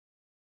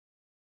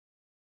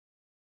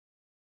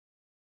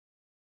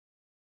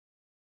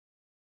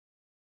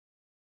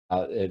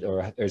it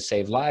or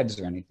save lives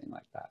or anything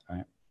like that,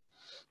 right?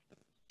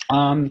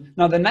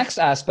 Now, the next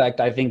aspect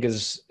I think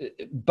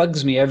it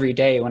bugs me every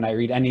day when I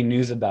read any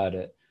news about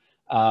it.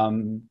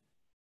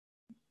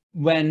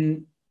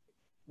 When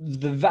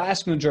the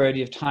vast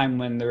majority of time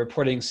when they're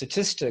reporting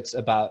statistics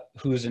about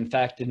who's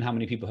infected and how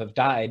many people have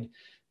died,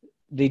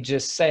 they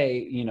just say,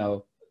 you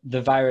know,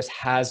 the virus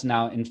has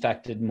now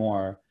infected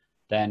more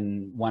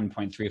than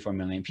 1.34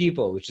 million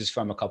people, which is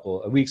from a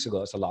couple of weeks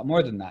ago. It's a lot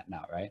more than that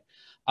now, right?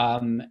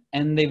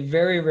 And they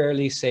very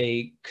rarely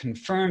say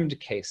confirmed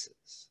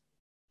cases.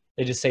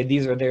 They just say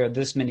there are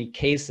this many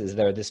cases,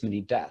 there are this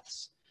many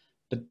deaths.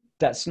 But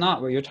that's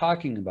not what you're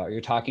talking about.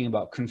 You're talking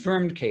about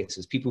confirmed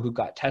cases, people who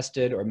got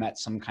tested or met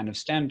some kind of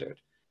standard.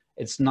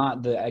 It's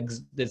not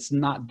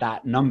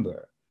that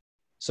number.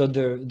 So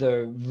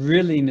they're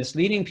really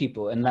misleading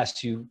people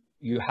unless you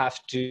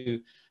have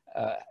to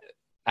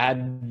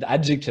add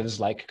adjectives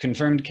like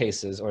confirmed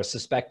cases or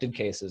suspected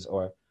cases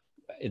or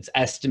it's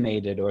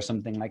estimated or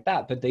something like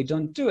that, but they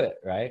don't do it,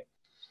 right?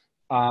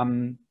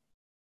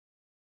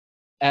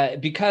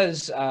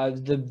 Because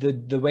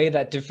the way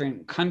that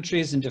different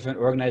countries and different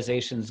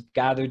organizations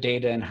gather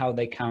data and how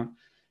they count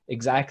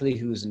exactly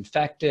who's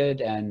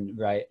infected and,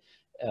 right,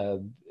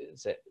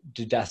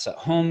 do deaths at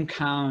home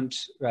count,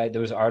 right?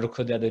 There was an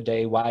article the other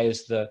day, why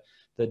is the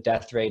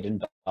death rate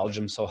in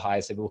Belgium so high? I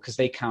said, well, because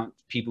they count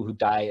people who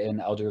die in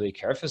elderly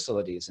care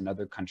facilities and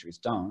other countries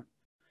don't,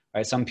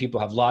 right? Some people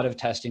have a lot of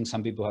testing,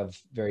 some people have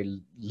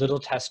very little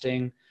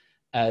testing.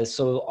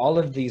 So all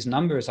of these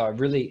numbers are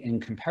really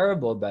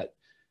incomparable, but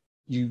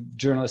you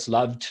journalists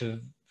love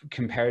to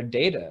compare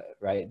data,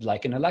 right?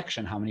 Like an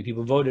election, how many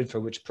people voted for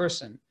which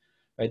person,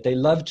 right? They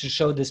love to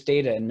show this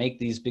data and make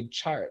these big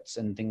charts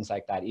and things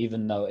like that,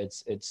 even though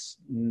it's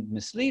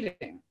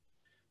misleading,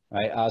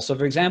 right? So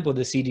for example,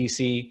 the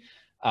CDC,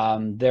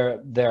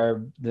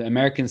 the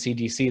American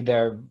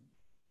CDC,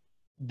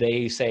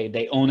 they say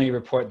they only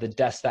report the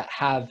deaths that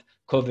have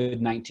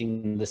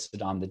COVID-19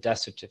 listed on the death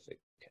certificate.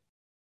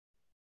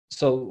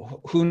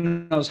 So who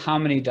knows how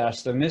many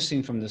deaths they're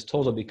missing from this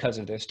total because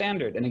of their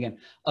standard. And again,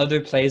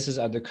 other places,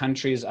 other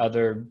countries,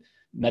 other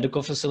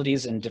medical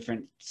facilities in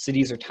different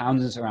cities or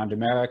towns around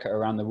America,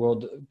 around the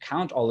world,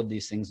 count all of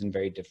these things in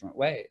very different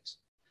ways.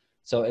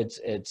 So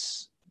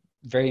it's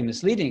very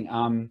misleading.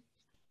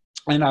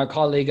 And our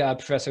colleague,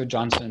 Professor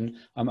Johnson,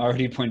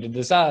 already pointed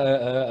this out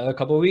a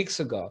couple of weeks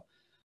ago,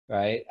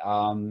 right?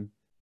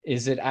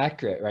 Is it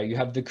accurate, right? You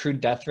have the crude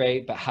death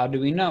rate, but how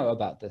do we know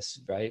about this,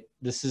 right?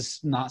 This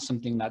is not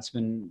something that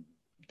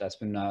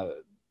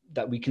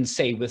we can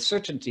say with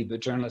certainty, but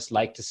journalists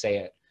like to say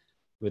it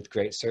with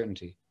great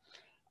certainty.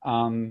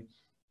 So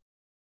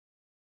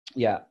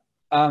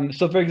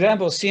for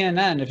example,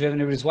 CNN, if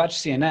anybody's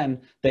watched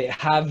CNN,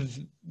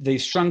 they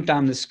shrunk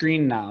down the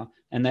screen now,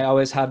 and they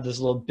always have this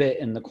little bit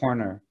in the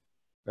corner,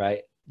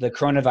 right? The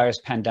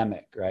coronavirus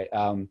pandemic, right?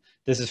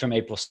 This is from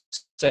April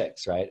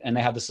 6th, right? And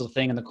they have this little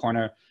thing in the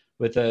corner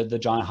with the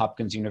Johns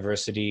Hopkins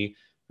University,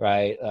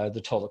 right?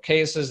 The total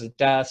cases, the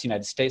deaths,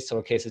 United States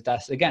total cases,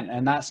 deaths, again,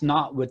 and that's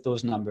not what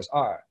those numbers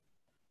are.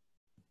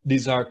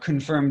 These are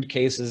confirmed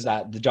cases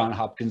that the Johns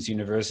Hopkins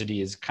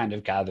University is kind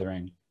of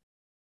gathering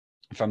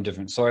from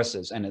different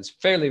sources. And it's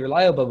fairly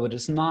reliable, but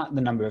it's not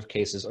the number of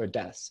cases or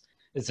deaths.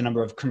 It's the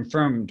number of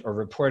confirmed or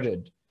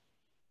reported,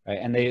 right?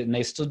 And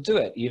they still do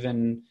it.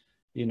 Even,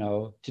 you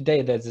know,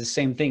 today there's the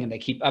same thing and they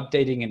keep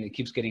updating and it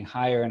keeps getting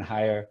higher and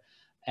higher.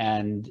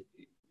 And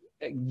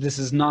this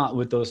is not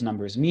what those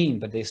numbers mean,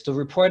 but they still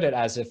report it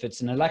as if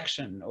it's an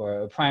election or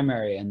a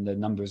primary and the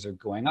numbers are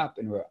going up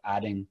and we're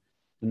adding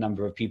the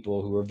number of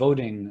people who are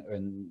voting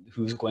and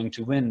who's going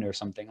to win or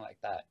something like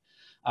that.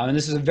 And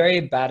this is a very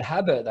bad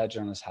habit that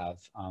journalists have.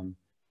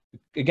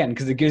 Again,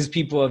 because it gives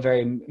people a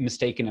very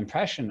mistaken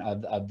impression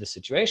of the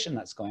situation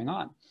that's going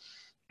on.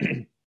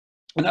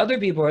 And other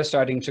people are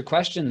starting to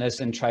question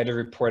this and try to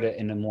report it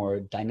in a more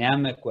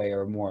dynamic way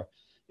or more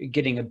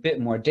getting a bit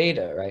more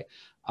data, right?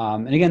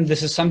 And again,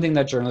 this is something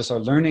that journalists are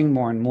learning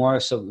more and more,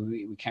 so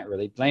we can't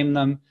really blame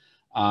them.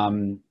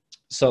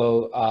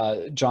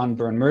 John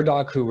Byrne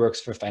Murdoch, who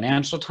works for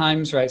Financial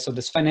Times, right? So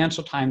this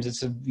Financial Times,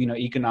 it's a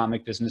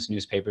economic business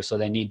newspaper, so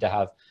they need to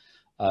have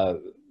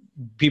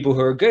people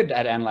who are good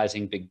at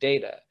analyzing big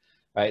data,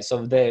 right?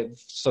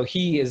 So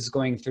he is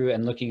going through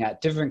and looking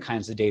at different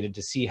kinds of data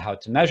to see how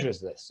to measure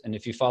this. And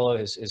if you follow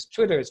his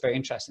Twitter, it's very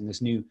interesting.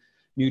 There's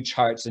new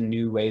charts and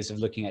new ways of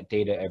looking at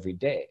data every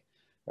day,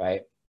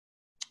 right?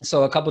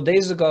 So a couple of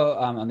days ago,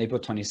 on April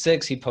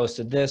 26, he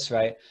posted this,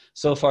 right?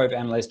 So far, I've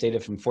analyzed data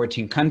from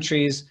 14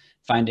 countries,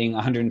 finding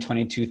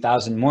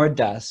 122,000 more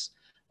deaths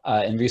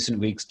in recent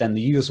weeks than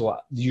the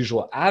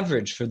usual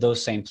average for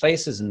those same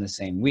places in the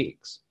same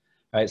weeks,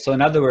 right? So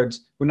in other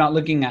words, we're not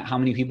looking at how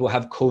many people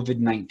have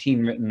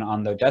COVID-19 written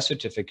on their death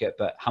certificate,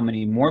 but how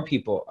many more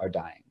people are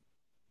dying.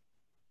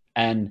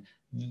 And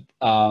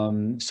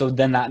so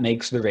then that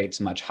makes the rates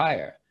much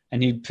higher.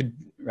 And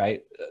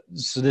right?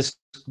 So this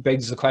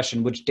begs the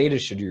question, which data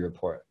should you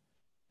report,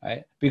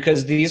 right?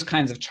 Because these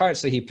kinds of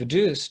charts that he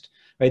produced,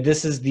 right?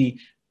 This is the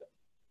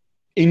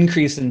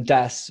increase in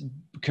deaths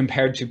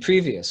compared to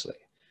previously,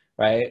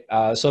 right?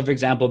 So for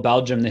example,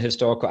 Belgium, the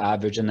historical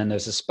average, and then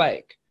there's a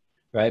spike,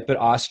 right? But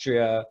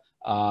Austria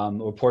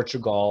or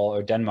Portugal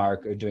or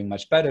Denmark are doing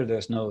much better.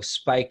 There's no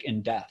spike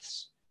in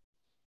deaths,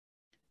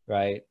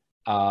 right?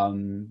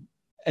 And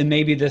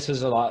maybe this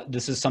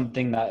is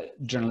something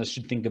that journalists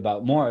should think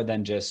about more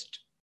than just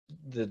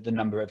the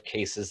number of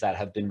cases that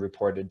have been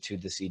reported to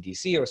the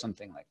CDC or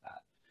something like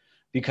that,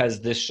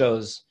 because this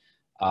shows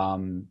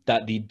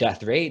that the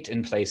death rate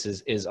in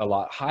places is a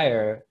lot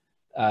higher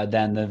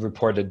than the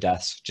reported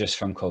deaths just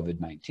from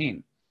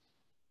COVID-19,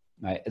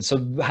 right? And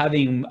so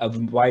having a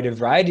wider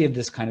variety of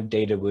this kind of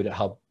data would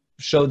help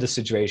show the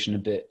situation a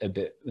bit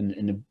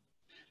in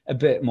a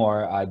bit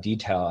more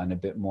detail and a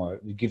bit more,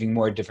 giving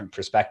more different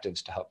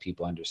perspectives to help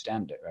people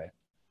understand it, right?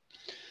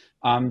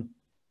 And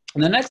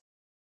the next